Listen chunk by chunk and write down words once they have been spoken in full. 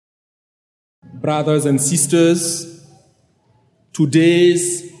Brothers and sisters,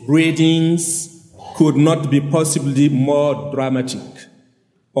 today's readings could not be possibly more dramatic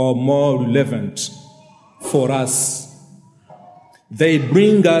or more relevant for us. They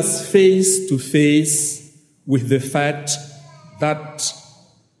bring us face to face with the fact that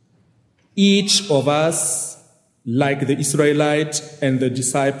each of us, like the Israelites and the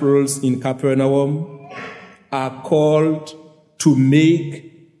disciples in Capernaum, are called to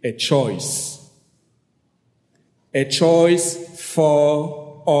make a choice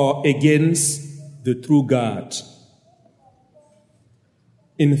for or against the true God.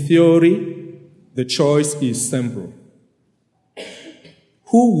 In theory, the choice is simple.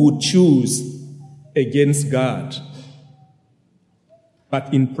 Who would choose against God?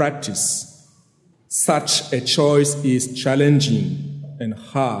 But in practice, such a choice is challenging and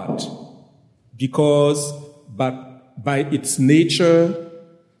hard because by its nature,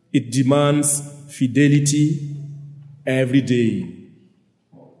 it demands fidelity every day.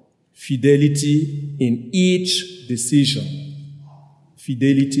 Fidelity in each decision.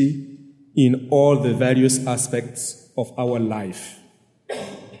 Fidelity in all the various aspects of our life.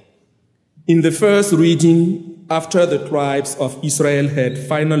 In the first reading, after the tribes of Israel had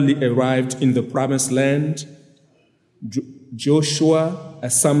finally arrived in the promised land, Joshua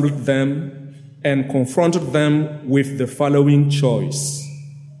assembled them and confronted them with the following choice.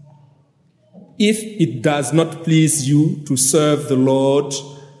 If it does not please you to serve the Lord,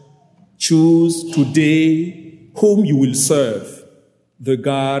 choose today whom you will serve, the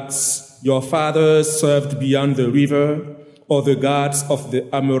gods your fathers served beyond the river, or the gods of the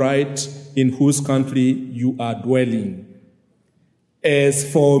Amorites in whose country you are dwelling.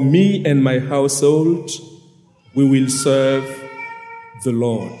 As for me and my household, we will serve the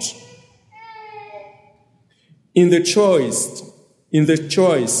Lord. In the choice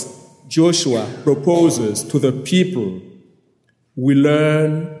Joshua proposes to the people, we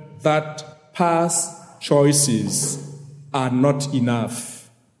learn that past choices are not enough.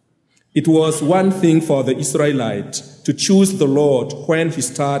 It was one thing for the Israelites to choose the Lord when he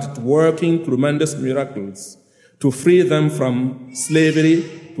started working tremendous miracles to free them from slavery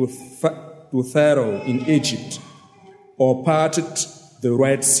to Pharaoh in Egypt, or parted the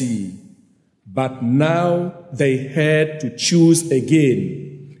Red Sea. But now they had to choose again.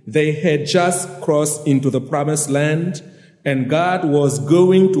 They had just crossed into the promised land, and God was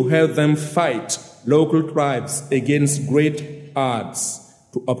going to help them fight local tribes against great odds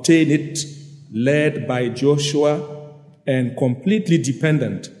to obtain it, led by Joshua and completely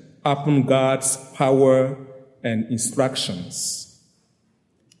dependent upon God's power and instructions.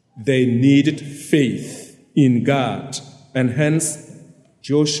 They needed faith in God, and hence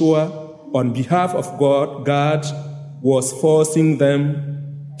Joshua, on behalf of God was forcing them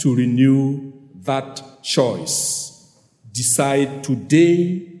to renew that choice. Decide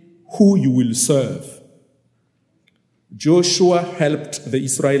today who you will serve. Joshua helped the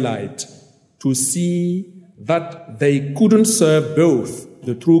Israelites to see that they couldn't serve both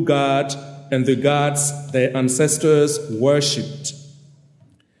the true God and the gods their ancestors worshipped.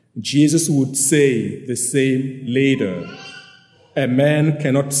 Jesus would say the same later. A man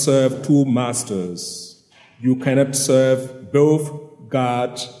cannot serve two masters. You cannot serve both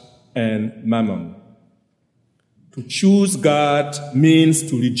God and Mammon. To choose God means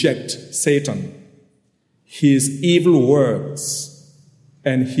to reject Satan, his evil works,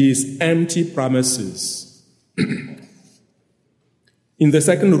 and his empty promises. In the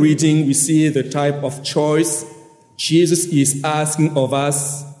second reading, we see the type of choice Jesus is asking of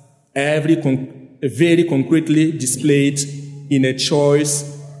us, very concretely displayed in a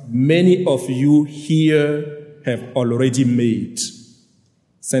choice many of you here have already made.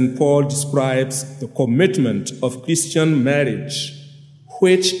 St. Paul describes the commitment of Christian marriage,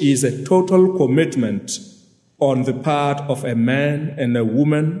 which is a total commitment on the part of a man and a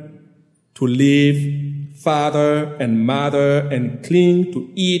woman to live father and mother and cling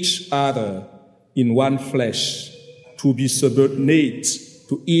to each other in one flesh, to be subordinate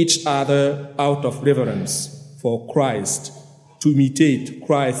to each other out of reverence for Christ, to imitate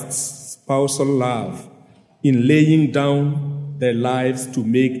Christ's spousal love in laying down their lives to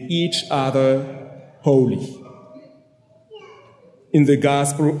make each other holy. In the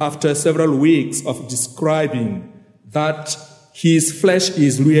Gospel, after several weeks of describing that his flesh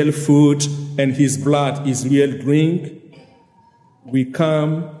is real food and his blood is real drink, we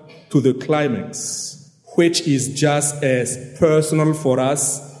come to the climax, which is just as personal for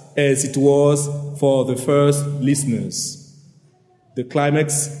us as it was for the first listeners. The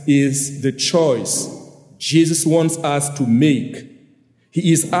climax is the choice Jesus wants us to make.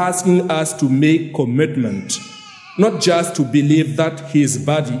 He is asking us to make commitment, not just to believe that his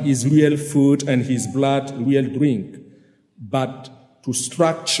body is real food and his blood real drink, but to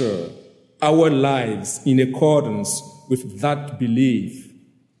structure our lives in accordance with that belief.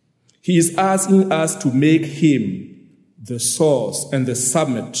 He is asking us to make him the source and the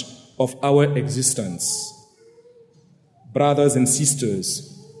summit of our existence. Brothers and sisters,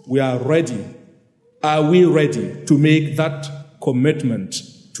 we are ready. Are we ready to make that commitment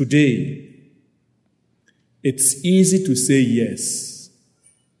today? It's easy to say yes,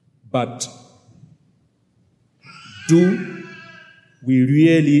 but do we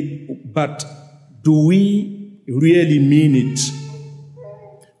really mean it?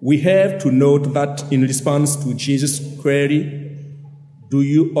 We have to note that in response to Jesus' query, do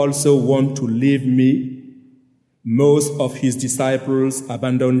you also want to leave me? Most of his disciples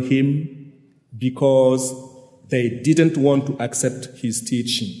abandoned him because they didn't want to accept his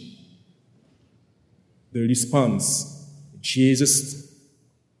teaching. The response Jesus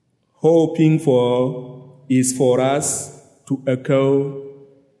hoping for is for us to echo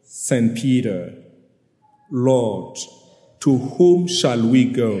St. Peter, Lord, to whom shall we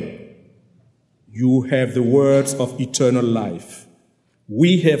go? You have the words of eternal life.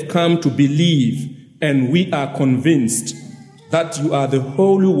 We have come to believe, and we are convinced that you are the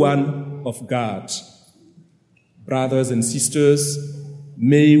Holy One of God. Brothers and sisters,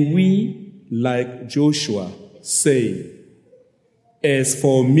 may we, like Joshua, say, as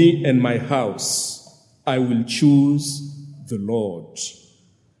for me and my house, I will choose the Lord.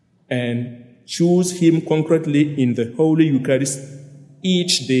 And choose him concretely in the Holy Eucharist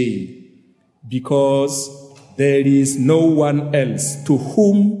each day, because there is no one else to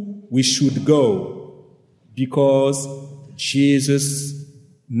whom we should go, because Jesus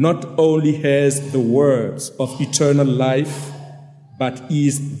not only has the words of eternal life, but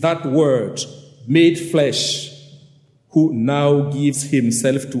is that word made flesh, who now gives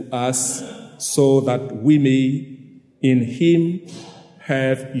himself to us so that we may in him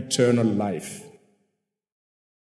have eternal life.